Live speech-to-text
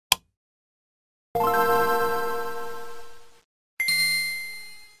If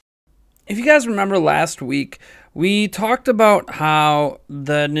you guys remember last week, we talked about how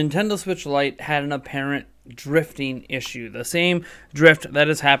the Nintendo Switch Lite had an apparent drifting issue. The same drift that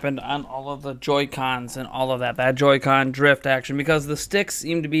has happened on all of the Joy-Cons and all of that Joy-Con drift action, because the sticks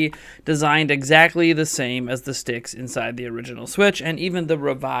seem to be designed exactly the same as the sticks inside the original Switch, and even the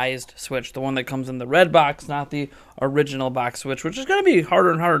revised Switch, the one that comes in the red box, not the original box Switch, which is going to be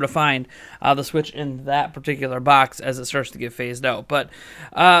harder and harder to find the Switch in that particular box as it starts to get phased out. But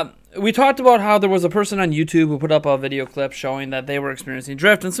we talked about how there was a person on YouTube who put up a video clip showing that they were experiencing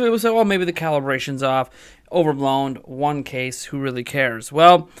drift, and so it was like, well, maybe the calibration's off, overblown, one case, who really cares?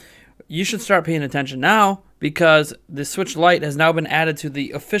 Well, you should start paying attention now, because the Switch Lite has now been added to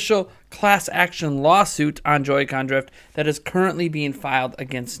the official class action lawsuit on Joy-Con drift that is currently being filed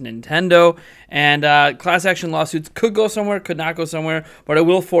against Nintendo. And class action lawsuits could go somewhere, could not go somewhere, but it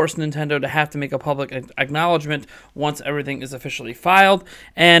will force Nintendo to have to make a public acknowledgement once everything is officially filed.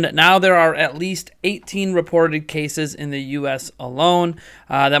 And now there are at least 18 reported cases in the U.S. alone.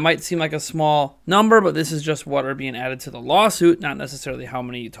 That might seem like a small number, but this is just what are being added to the lawsuit, not necessarily how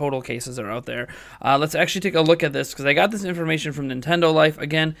many total cases are out there. Let's actually take a look at this, because I got this information from Nintendo Life.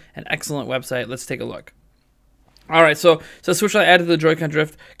 Again, an excellent website. Let's take a look. All right, so Switch Lite added to the Joy-Con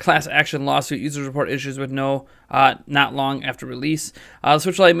drift class action lawsuit. Users report issues with not long after release. The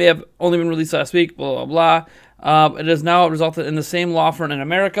Switch Lite may have only been released last week, blah, blah, blah. It has now resulted in the same law firm in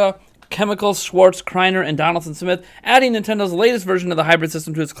America, Chemicals, Schwartz, Kreiner, and Donaldson Smith, adding Nintendo's latest version of the hybrid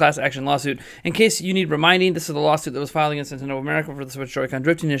system to its class action lawsuit. In case you need reminding, this is the lawsuit that was filed against Nintendo of America for the Switch Joy-Con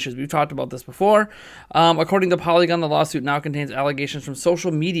drifting issues. We've talked about this before. According to Polygon, the lawsuit now contains allegations from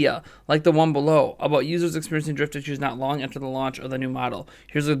social media, like the one below, about users experiencing drift issues not long after the launch of the new model.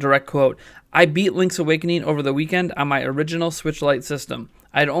 Here's a direct quote. "I beat Link's Awakening over the weekend on my original Switch Lite system.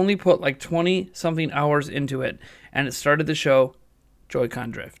 I'd only put like 20-something hours into it, and it started to show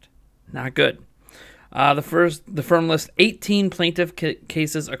Joy-Con drift." Not good. The firm lists 18 plaintiff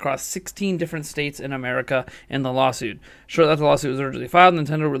cases across 16 different states in America in the lawsuit. Shortly after the lawsuit was originally filed,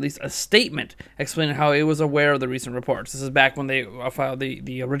 Nintendo released a statement explaining how it was aware of the recent reports. This is back when they filed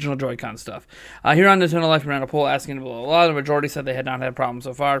the original Joy-Con stuff. Here on Nintendo Life, we ran a poll asking blah, blah, blah. The majority said they had not had problems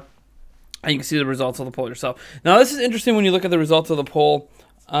so far. And you can see the results of the poll yourself. Now, this is interesting when you look at the results of the poll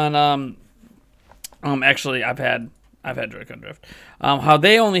on actually, I've had Joy-Con drift. How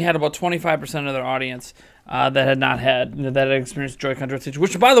they only had about 25% of their audience that had experienced Joy-Con drift,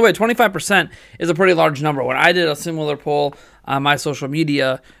 which, by the way, 25% is a pretty large number. When I did a similar poll on my social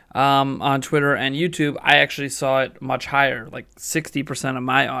media, on Twitter and YouTube, I actually saw it much higher, like 60% of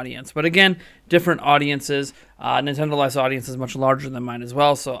my audience. But again, different audiences. Nintendo Life's audience is much larger than mine as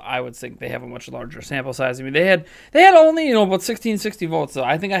well, so I would think they have a much larger sample size. I mean, they had only about 1660 votes, so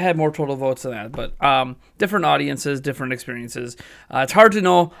I think I had more total votes than that. But different audiences, different experiences. It's hard to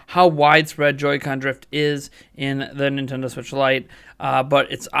know how widespread Joy-Con drift is in the Nintendo Switch Lite,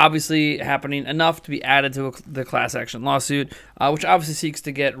 but it's obviously happening enough to be added to the class action lawsuit, which obviously seeks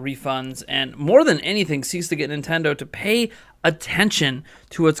to get refunds, and more than anything seeks to get Nintendo to pay attention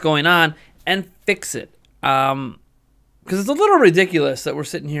to what's going on and fix it. Because it's a little ridiculous that we're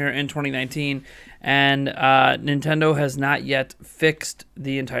sitting here in 2019 and Nintendo has not yet fixed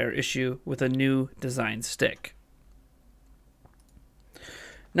the entire issue with a new design stick.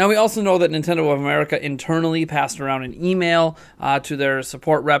 Now, we also know that Nintendo of America internally passed around an email to their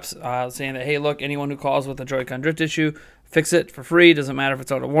support reps saying that, hey, look, anyone who calls with a Joy-Con drift issue, fix it for free. Doesn't matter if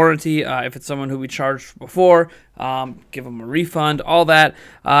it's out of warranty. If it's someone who we charged before, give them a refund, all that.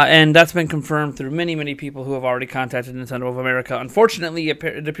 And that's been confirmed through many, many people who have already contacted Nintendo of America. Unfortunately,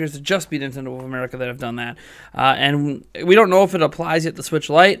 it appears to just be Nintendo of America that have done that. And we don't know if it applies yet to Switch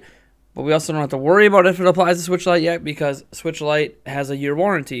Lite, but we also don't have to worry about if it applies to Switch Lite yet, because Switch Lite has a year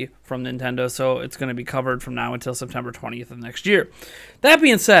warranty from Nintendo, so it's going to be covered from now until September 20th of next year. That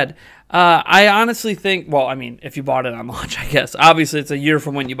being said, I honestly think, well, I mean, if you bought it on launch, I guess. Obviously, it's a year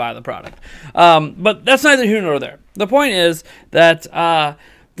from when you buy the product. But that's neither here nor there. The point is that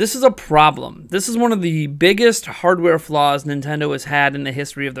this is a problem. This is one of the biggest hardware flaws Nintendo has had in the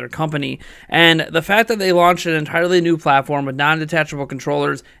history of their company. And the fact that they launched an entirely new platform with non-detachable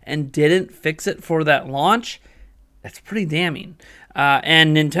controllers and didn't fix it for that launch, that's pretty damning.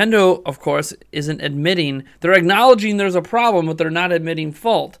 And Nintendo, of course, isn't admitting. They're acknowledging there's a problem, but they're not admitting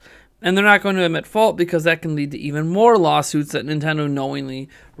fault. And they're not going to admit fault because that can lead to even more lawsuits that Nintendo knowingly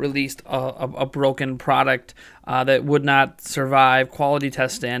released a broken product that would not survive quality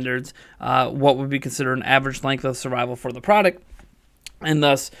test standards, what would be considered an average length of survival for the product. and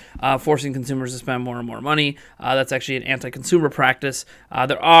thus forcing consumers to spend more and more money. That's actually an anti-consumer practice.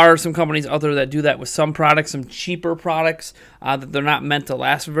 There are some companies out there that do that with some products, some cheaper products that they're not meant to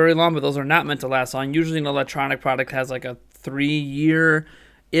last for very long, but those are not meant to last long. Usually an electronic product has like a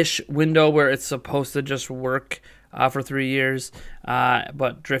 3-year-ish window where it's supposed to just work for 3 years,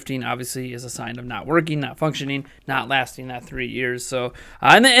 but drifting obviously is a sign of not working, not functioning, not lasting that 3 years. So,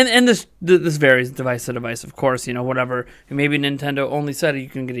 and this varies device to device, of course. Whatever. Maybe Nintendo only said you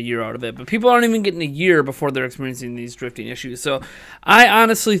can get a year out of it, but people aren't even getting a year before they're experiencing these drifting issues. So, I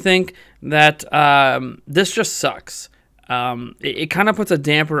honestly think that this just sucks. It kind of puts a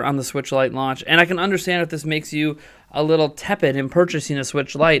damper on the Switch Lite launch, and I can understand if this makes you a little tepid in purchasing a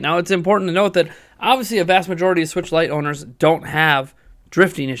Switch Lite. Now, it's important to note that obviously a vast majority of Switch Lite owners don't have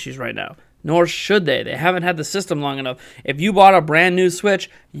drifting issues right now, nor should they. They haven't had the system long enough. If you bought a brand new Switch,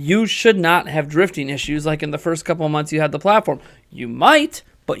 you should not have drifting issues like in the first couple of months you had the platform. You might,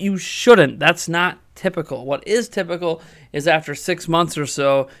 but you shouldn't. That's not typical. What is typical is after 6 months or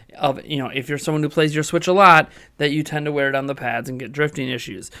so of, if you're someone who plays your Switch a lot, that you tend to wear it on the pads and get drifting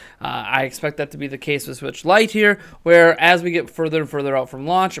issues. I expect that to be the case with Switch Lite here, where as we get further and further out from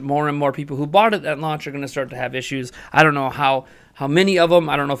launch, more and more people who bought it at launch are going to start to have issues. I don't know how many of them.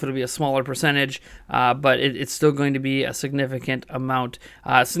 I don't know if it'll be a smaller percentage, but it's still going to be a significant amount,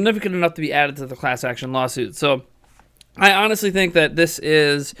 significant enough to be added to the class action lawsuit. So I honestly think that this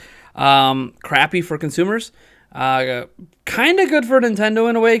is crappy for consumers. Kind of good for Nintendo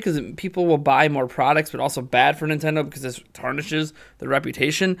in a way because people will buy more products, but also bad for Nintendo because this tarnishes the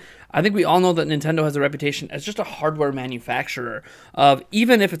reputation. I think we all know that Nintendo has a reputation as just a hardware manufacturer of,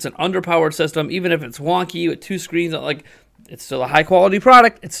 even if it's an underpowered system, even if it's wonky with 2 screens, like, it's still a high-quality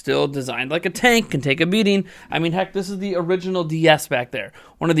product. It's still designed like a tank, can take a beating. I mean, heck, this is the original DS back there.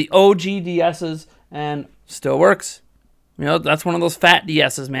 One of the OG DSs, and still works. That's one of those fat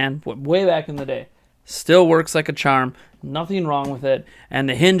DSs, man, way back in the day. Still works like a charm. Nothing wrong with it. And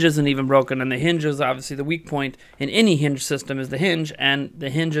the hinge isn't even broken. And the hinge is obviously the weak point in any hinge system is the hinge. And the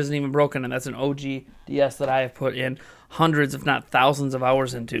hinge isn't even broken. And that's an OG DS that I have put in hundreds, if not thousands of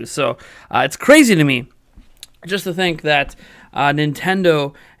hours into. So it's crazy to me just to think that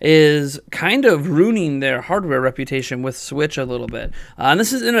Nintendo is kind of ruining their hardware reputation with Switch a little bit. And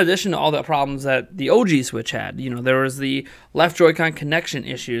this is in addition to all the problems that the OG Switch had. There was the left Joy-Con connection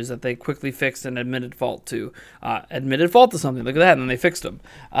issues that they quickly fixed and admitted fault to. Something, look at that, and then they fixed them.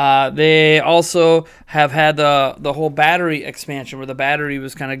 They also have had the whole battery expansion where the battery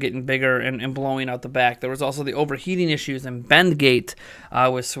was kind of getting bigger and blowing out the back. There was also the overheating issues and bend gate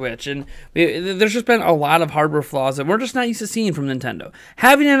with Switch. And there's just been a lot of hardware flaws that we're just not used to seeing from Nintendo.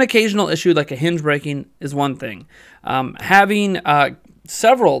 Having an occasional issue like a hinge breaking is one thing. Having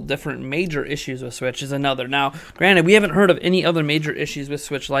several different major issues with Switch is another. Now, granted, we haven't heard of any other major issues with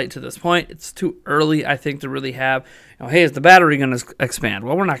Switch Lite to this point. It's too early, I think, to really have, hey, is the battery going to expand?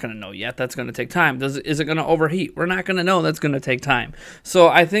 Well, we're not going to know yet. That's going to take time. Is it going to overheat? We're not going to know. That's going to take time. So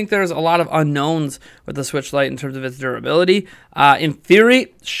I think there's a lot of unknowns with the Switch Lite in terms of its durability. In theory,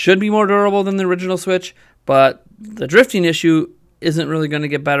 it should be more durable than the original Switch, but the drifting issue isn't really going to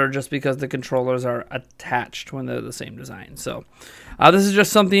get better just because the controllers are attached when they're the same design. So this is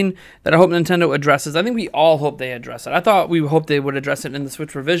just something that I hope Nintendo addresses. I think we all hope they address it. I thought we hoped they would address it in the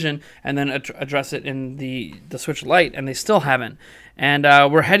Switch revision and then address it in the Switch Lite, and they still haven't. And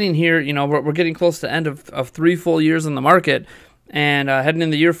we're heading here, we're getting close to the end of 3 full years on the market, and heading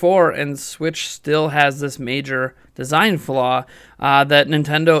into year 4, and Switch still has this major design flaw that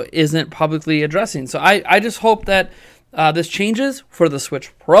Nintendo isn't publicly addressing. So I just hope that this changes for the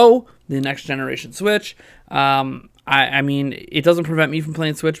Switch Pro, the next generation Switch. I mean, it doesn't prevent me from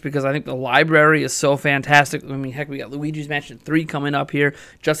playing Switch because I think the library is so fantastic. I mean, heck, we got Luigi's Mansion 3 coming up here,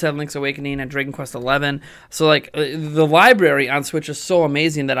 just had Link's Awakening and Dragon Quest 11. So, the library on Switch is so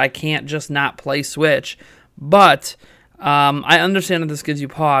amazing that I can't just not play Switch. But I understand that this gives you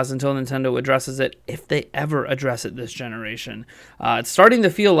pause until Nintendo addresses it, if they ever address it this generation. It's starting to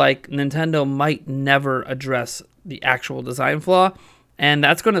feel like Nintendo might never address the actual design flaw, and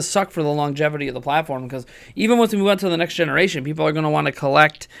that's going to suck for the longevity of the platform, because even once we went to the next generation, people are going to want to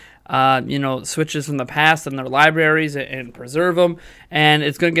collect Switches from the past in their libraries and preserve them, and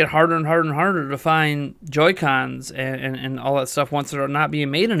it's going to get harder and harder and harder to find Joy-Cons and all that stuff once they're not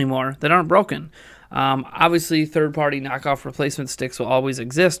being made anymore that aren't broken. Obviously, third-party knockoff replacement sticks will always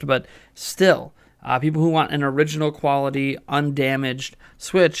exist, but still, people who want an original quality, undamaged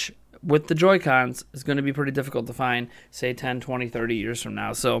Switch with the Joy-Cons is going to be pretty difficult to find, say, 10, 20, 30 years from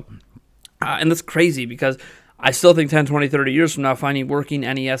now. So, and that's crazy because I still think 10, 20, 30 years from now, finding working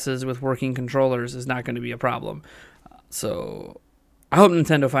NESs with working controllers is not going to be a problem. So, I hope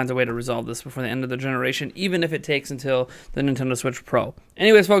Nintendo finds a way to resolve this before the end of the generation, even if it takes until the Nintendo Switch Pro.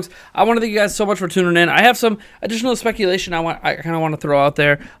 Anyways, folks, I want to thank you guys so much for tuning in. I have some additional speculation I kind of want to throw out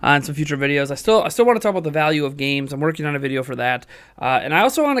there in some future videos. I still want to talk about the value of games. I'm working on a video for that, and I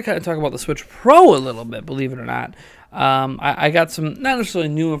also want to kind of talk about the Switch Pro a little bit, believe it or not. I got some, not necessarily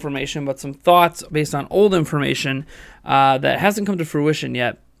new information, but some thoughts based on old information that hasn't come to fruition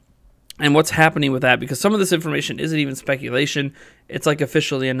yet. And what's happening with that, because some of this information isn't even speculation. It's like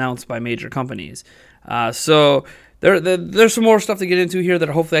officially announced by major companies. So there's some more stuff to get into here that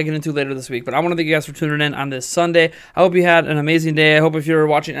hopefully I get into later this week. But I want to thank you guys for tuning in on this Sunday. I hope you had an amazing day. I hope if you're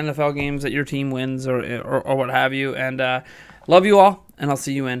watching NFL games that your team wins or what have you. And love you all, and I'll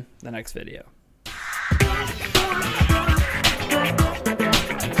see you in the next video.